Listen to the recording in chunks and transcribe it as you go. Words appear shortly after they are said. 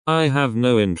I have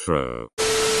no intro.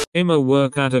 I'ma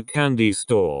work at a candy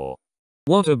store.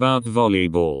 What about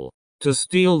volleyball? To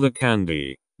steal the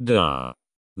candy. Duh.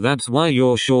 That's why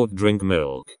you're short. Drink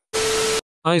milk.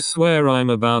 I swear I'm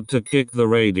about to kick the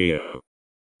radio.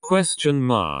 Question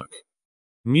mark.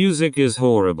 Music is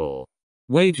horrible.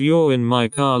 Wait, you're in my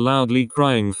car loudly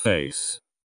crying face.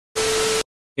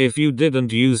 If you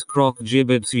didn't use croc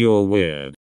gibbets, you're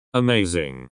weird.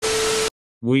 Amazing.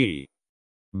 We.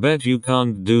 Bet you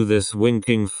can't do this.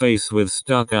 Winking face with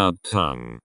stuck out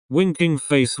tongue. Winking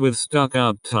face with stuck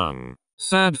out tongue.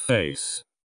 Sad face.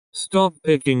 Stop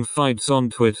picking fights on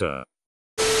Twitter.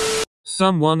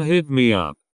 Someone hit me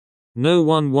up. No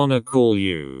one wanna call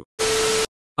you.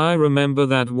 I remember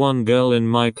that one girl in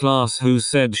my class who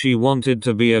said she wanted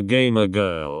to be a gamer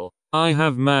girl. I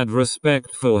have mad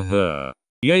respect for her.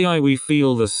 Yay, we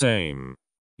feel the same.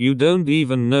 You don't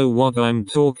even know what I'm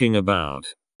talking about.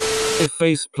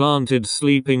 Face planted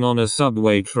sleeping on a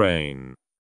subway train.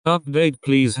 Update,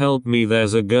 please help me,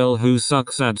 there's a girl who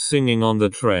sucks at singing on the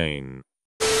train.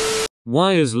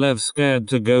 Why is Lev scared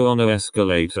to go on a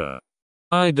escalator?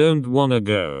 I don't wanna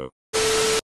go.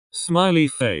 Smiley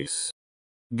face.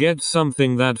 Get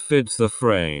something that fits the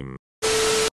frame.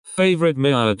 Favorite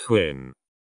mirror twin.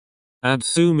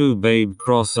 Atsumu babe,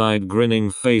 cross-eyed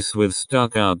grinning face with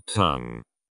stuck out tongue.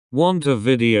 Want a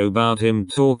video about him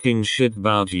talking shit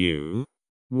about you?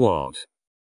 What?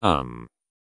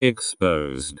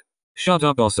 Exposed. Shut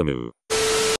up, Osamu.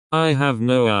 I have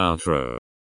no outro.